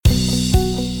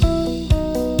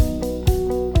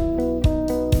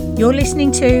You're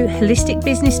listening to Holistic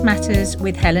Business Matters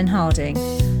with Helen Harding,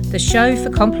 the show for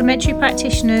complementary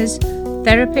practitioners,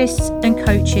 therapists and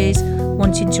coaches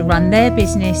wanting to run their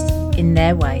business in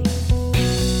their way.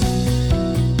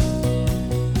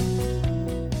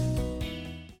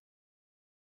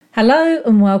 Hello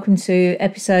and welcome to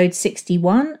episode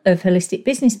 61 of Holistic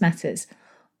Business Matters.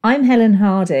 I'm Helen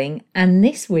Harding, and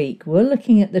this week we're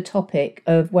looking at the topic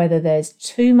of whether there's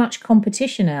too much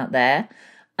competition out there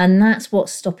and that's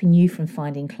what's stopping you from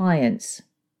finding clients.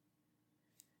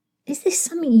 Is this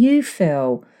something you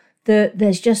feel, that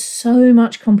there's just so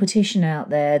much competition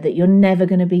out there that you're never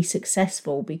going to be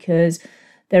successful because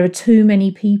there are too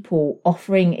many people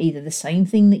offering either the same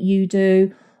thing that you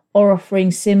do or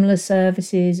offering similar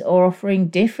services or offering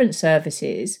different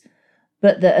services,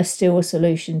 but that are still a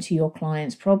solution to your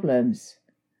clients' problems?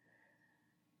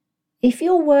 If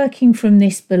you're working from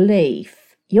this belief,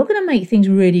 you're going to make things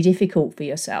really difficult for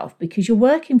yourself because you're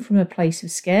working from a place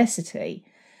of scarcity,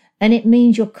 and it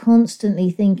means you're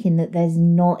constantly thinking that there's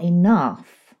not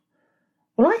enough.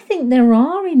 Well, I think there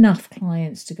are enough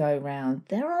clients to go round.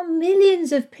 There are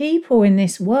millions of people in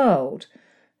this world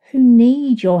who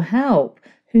need your help,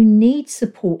 who need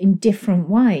support in different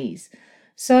ways.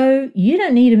 So you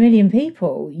don't need a million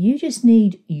people, you just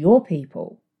need your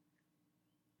people.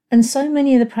 And so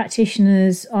many of the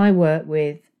practitioners I work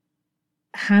with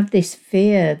have this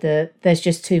fear that there's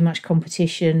just too much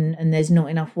competition and there's not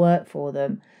enough work for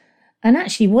them. And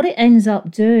actually what it ends up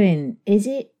doing is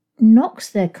it knocks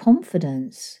their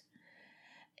confidence.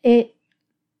 It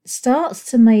starts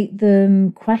to make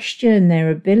them question their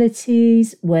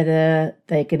abilities, whether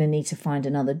they're going to need to find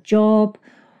another job,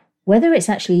 whether it's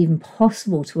actually even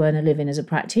possible to earn a living as a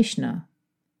practitioner.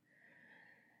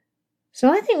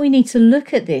 So I think we need to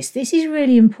look at this. This is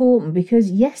really important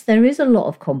because, yes, there is a lot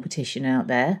of competition out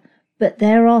there, but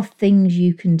there are things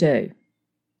you can do.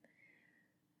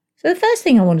 So the first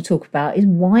thing I want to talk about is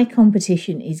why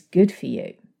competition is good for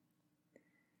you.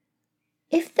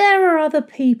 If there are other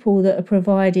people that are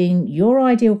providing your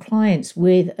ideal clients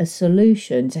with a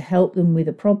solution to help them with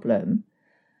a problem,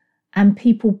 and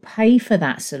people pay for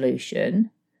that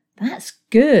solution, that's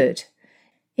good.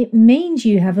 It means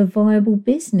you have a viable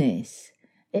business.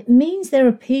 It means there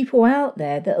are people out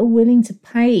there that are willing to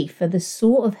pay for the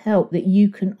sort of help that you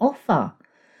can offer.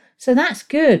 So that's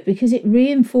good because it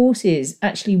reinforces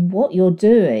actually what you're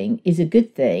doing is a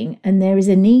good thing and there is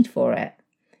a need for it.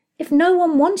 If no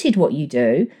one wanted what you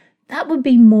do, that would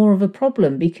be more of a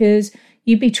problem because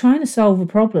you'd be trying to solve a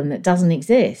problem that doesn't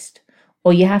exist,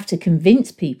 or you have to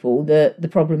convince people that the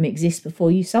problem exists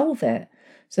before you solve it.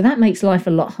 So that makes life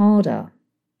a lot harder.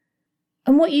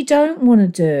 And what you don't want to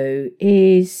do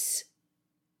is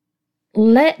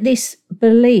let this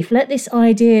belief, let this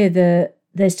idea that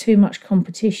there's too much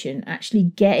competition actually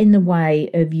get in the way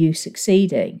of you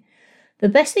succeeding. The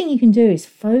best thing you can do is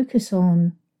focus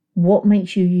on what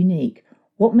makes you unique,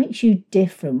 what makes you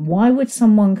different. Why would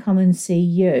someone come and see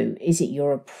you? Is it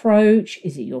your approach?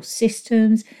 Is it your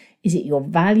systems? Is it your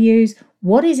values?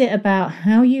 What is it about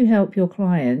how you help your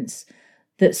clients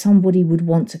that somebody would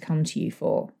want to come to you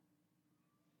for?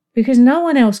 Because no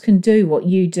one else can do what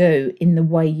you do in the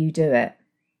way you do it.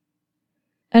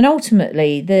 And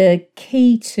ultimately, the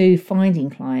key to finding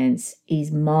clients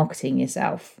is marketing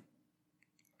yourself.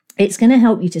 It's going to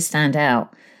help you to stand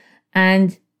out.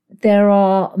 And there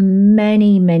are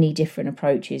many, many different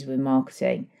approaches with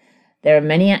marketing. There are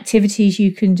many activities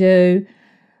you can do,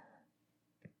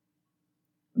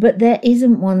 but there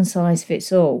isn't one size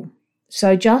fits all.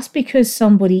 So just because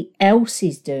somebody else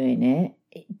is doing it,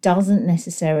 it doesn't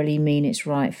necessarily mean it's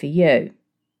right for you.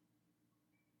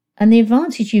 And the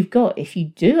advantage you've got if you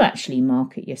do actually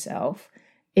market yourself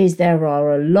is there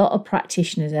are a lot of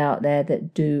practitioners out there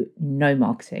that do no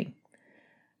marketing.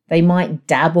 They might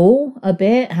dabble a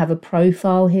bit, have a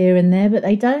profile here and there, but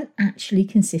they don't actually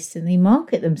consistently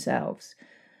market themselves.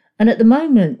 And at the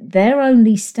moment, they're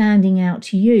only standing out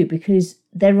to you because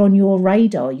they're on your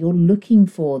radar. You're looking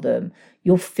for them,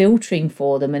 you're filtering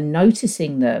for them and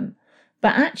noticing them.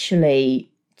 But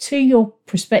actually, to your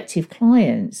prospective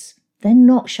clients, they're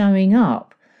not showing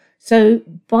up. So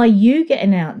by you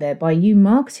getting out there, by you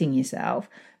marketing yourself,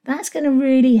 that's going to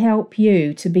really help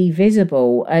you to be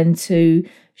visible and to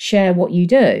share what you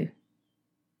do.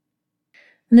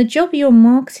 And the job of your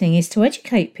marketing is to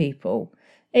educate people.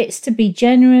 It's to be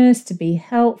generous, to be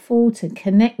helpful, to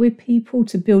connect with people,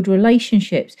 to build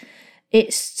relationships.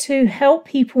 It's to help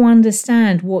people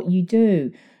understand what you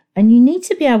do. And you need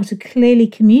to be able to clearly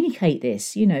communicate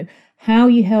this, how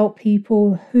you help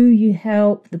people, who you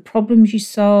help, the problems you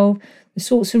solve, the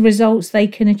sorts of results they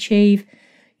can achieve.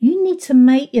 You need to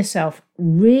make yourself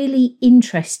really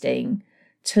interesting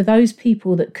to those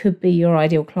people that could be your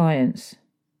ideal clients.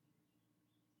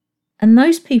 And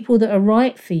those people that are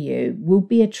right for you will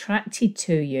be attracted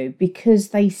to you because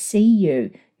they see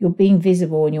you, you're being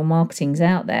visible and your marketing's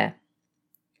out there.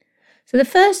 So the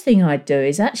first thing I'd do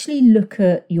is actually look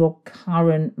at your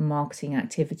current marketing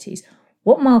activities.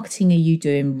 What marketing are you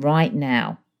doing right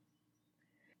now?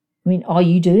 I mean, are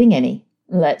you doing any?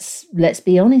 Let's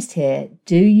be honest here.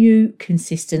 Do you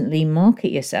consistently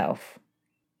market yourself?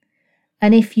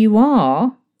 And if you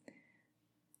are,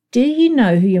 do you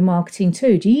know who you're marketing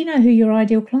to? Do you know who your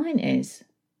ideal client is?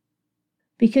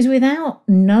 Because without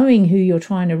knowing who you're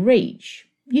trying to reach,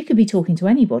 you could be talking to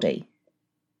anybody.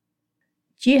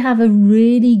 Do you have a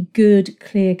really good,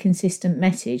 clear, consistent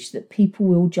message that people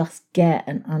will just get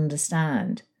and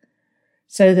understand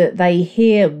so that they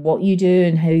hear what you do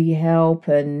and who you help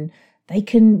and they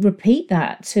can repeat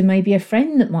that to maybe a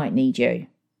friend that might need you?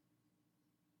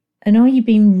 And are you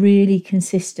being really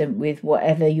consistent with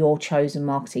whatever your chosen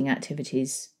marketing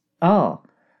activities are?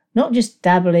 Not just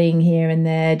dabbling here and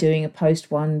there, doing a post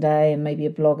one day and maybe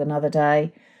a blog another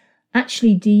day.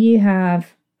 Actually, do you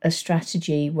have a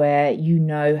strategy where you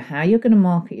know how you're going to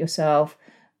market yourself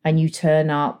and you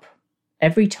turn up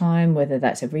every time, whether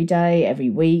that's every day, every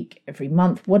week, every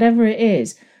month, whatever it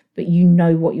is, but you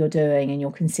know what you're doing and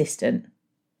you're consistent?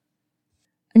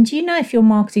 And do you know if your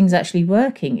marketing's actually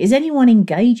working? Is anyone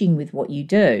engaging with what you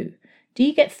do? Do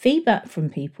you get feedback from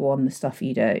people on the stuff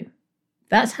you do?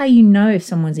 That's how you know if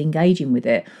someone's engaging with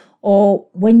it. Or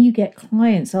when you get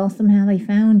clients, ask them how they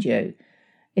found you.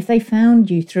 If they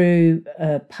found you through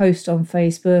a post on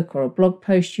Facebook or a blog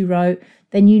post you wrote,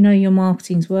 then you know your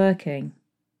marketing's working.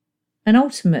 And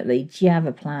ultimately, do you have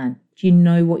a plan? Do you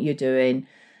know what you're doing?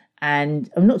 And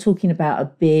I'm not talking about a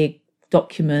big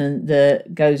document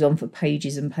that goes on for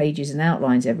pages and pages and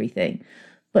outlines everything,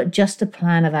 but just a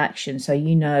plan of action so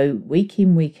you know week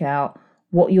in, week out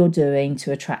what you're doing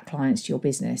to attract clients to your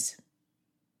business.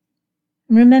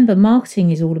 And remember,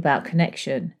 marketing is all about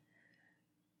connection.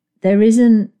 There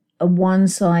isn't a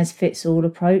one-size-fits-all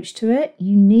approach to it.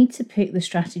 You need to pick the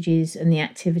strategies and the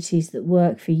activities that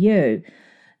work for you.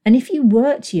 And if you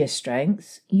work to your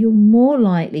strengths, you're more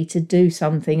likely to do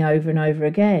something over and over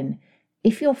again.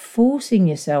 If you're forcing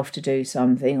yourself to do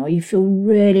something or you feel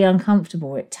really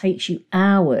uncomfortable, it takes you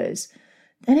hours,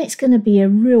 then it's going to be a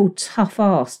real tough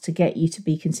ask to get you to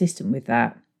be consistent with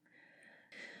that.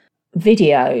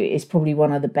 Video is probably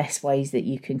one of the best ways that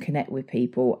you can connect with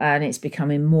people, and it's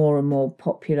becoming more and more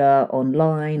popular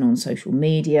online, on social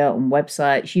media, on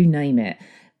websites, you name it.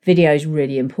 Video is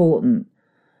really important.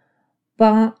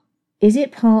 But is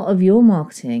it part of your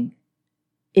marketing?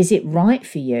 Is it right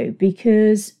for you?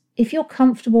 Because if you're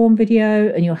comfortable on video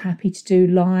and you're happy to do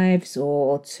lives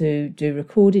or to do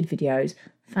recorded videos,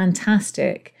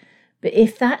 fantastic. But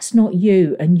if that's not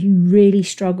you and you really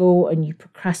struggle and you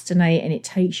procrastinate and it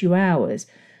takes you hours,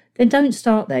 then don't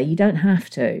start there. You don't have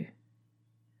to.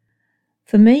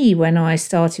 For me, when I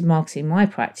started marketing my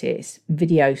practice,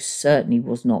 video certainly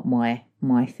was not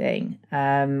my thing.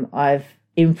 I've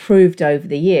improved over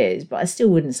the years, but I still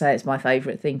wouldn't say it's my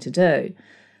favourite thing to do.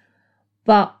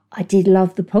 But I did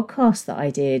love the podcast that I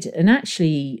did. And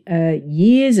actually,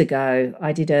 years ago,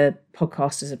 I did a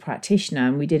podcast as a practitioner,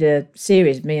 and we did a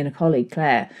series, me and a colleague,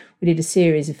 Claire, we did a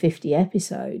series of 50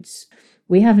 episodes.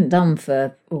 We haven't done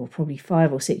for probably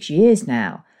 5 or 6 years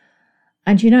now.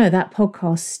 And you know, that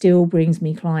podcast still brings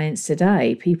me clients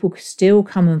today. People still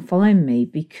come and find me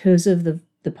because of the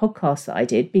podcast that I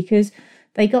did, because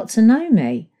they got to know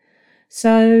me.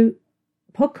 So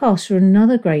podcasts are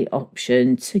another great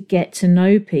option to get to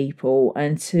know people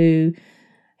and to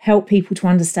help people to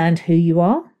understand who you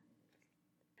are.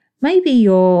 Maybe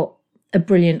you're a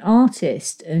brilliant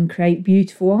artist and create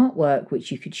beautiful artwork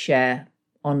which you could share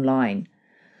online.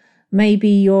 Maybe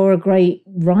you're a great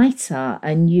writer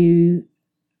and you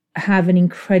have an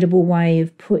incredible way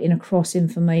of putting across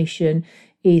information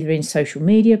either in social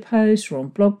media posts or on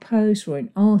blog posts or in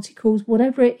articles,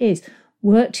 whatever it is.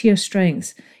 Work to your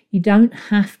strengths. You don't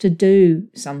have to do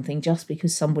something just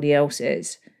because somebody else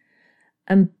is.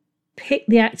 And pick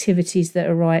the activities that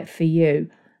are right for you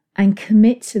and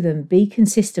commit to them. Be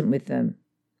consistent with them.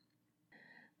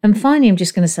 And finally, I'm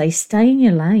just going to say, stay in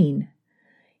your lane.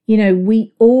 You know,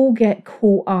 we all get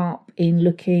caught up in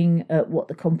looking at what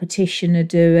the competition are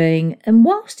doing. And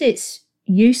whilst it's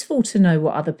useful to know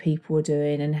what other people are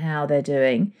doing and how they're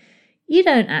doing, you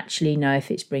don't actually know if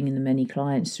it's bringing them any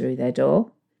clients through their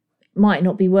door. It might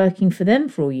not be working for them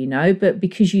for all you know, but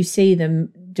because you see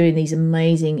them doing these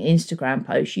amazing Instagram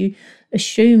posts, you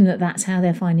assume that that's how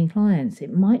they're finding clients.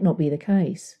 It might not be the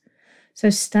case. So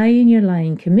stay in your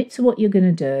lane, commit to what you're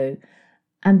going to do,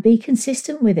 and be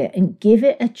consistent with it and give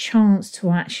it a chance to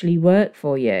actually work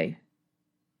for you.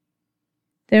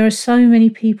 There are so many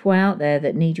people out there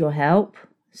that need your help,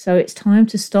 so it's time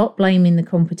to stop blaming the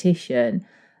competition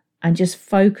and just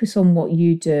focus on what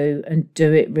you do and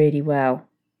do it really well.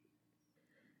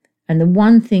 And the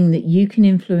one thing that you can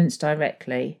influence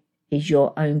directly is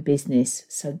your own business,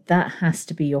 so that has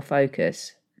to be your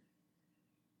focus.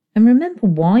 And remember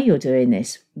why you're doing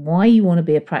this, why you want to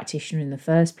be a practitioner in the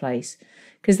first place,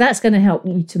 because that's going to help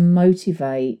you to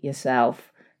motivate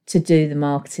yourself to do the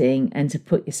marketing and to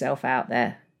put yourself out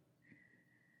there.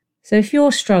 So if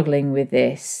you're struggling with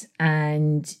this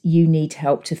and you need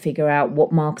help to figure out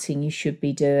what marketing you should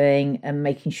be doing and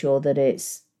making sure that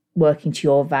it's working to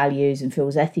your values and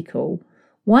feels ethical,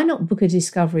 why not book a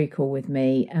discovery call with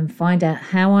me and find out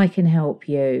how I can help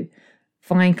you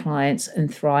find clients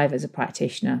and thrive as a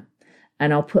practitioner?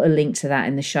 And I'll put a link to that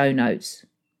in the show notes.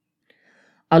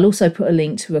 I'll also put a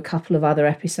link to a couple of other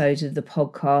episodes of the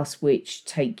podcast which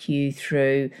take you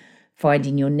through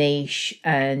finding your niche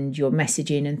and your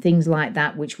messaging and things like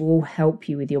that, which will all help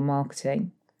you with your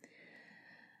marketing.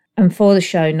 And for the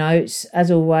show notes,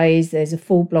 as always, there's a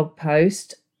full blog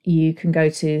post. You can go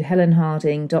to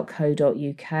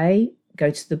helenharding.co.uk,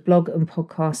 go to the blog and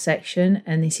podcast section,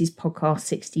 and this is podcast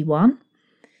 61.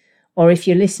 Or if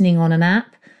you're listening on an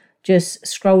app, just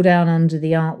scroll down under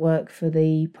the artwork for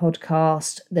the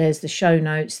podcast. There's the show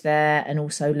notes there and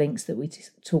also links that we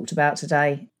talked about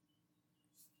today.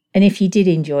 And if you did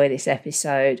enjoy this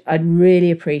episode, I'd really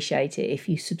appreciate it if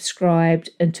you subscribed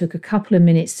and took a couple of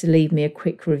minutes to leave me a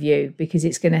quick review, because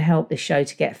it's going to help the show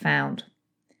to get found.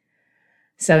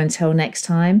 So until next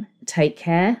time, take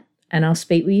care, and I'll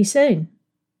speak with you soon.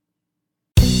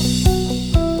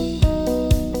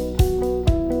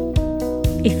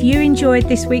 If you enjoyed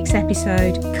this week's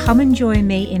episode, come and join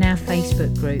me in our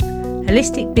Facebook group,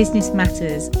 Holistic Business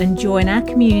Matters, and join our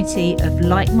community of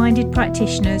like-minded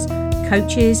practitioners,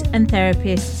 coaches and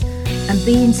therapists, and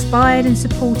be inspired and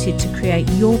supported to create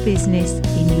your business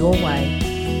in your way.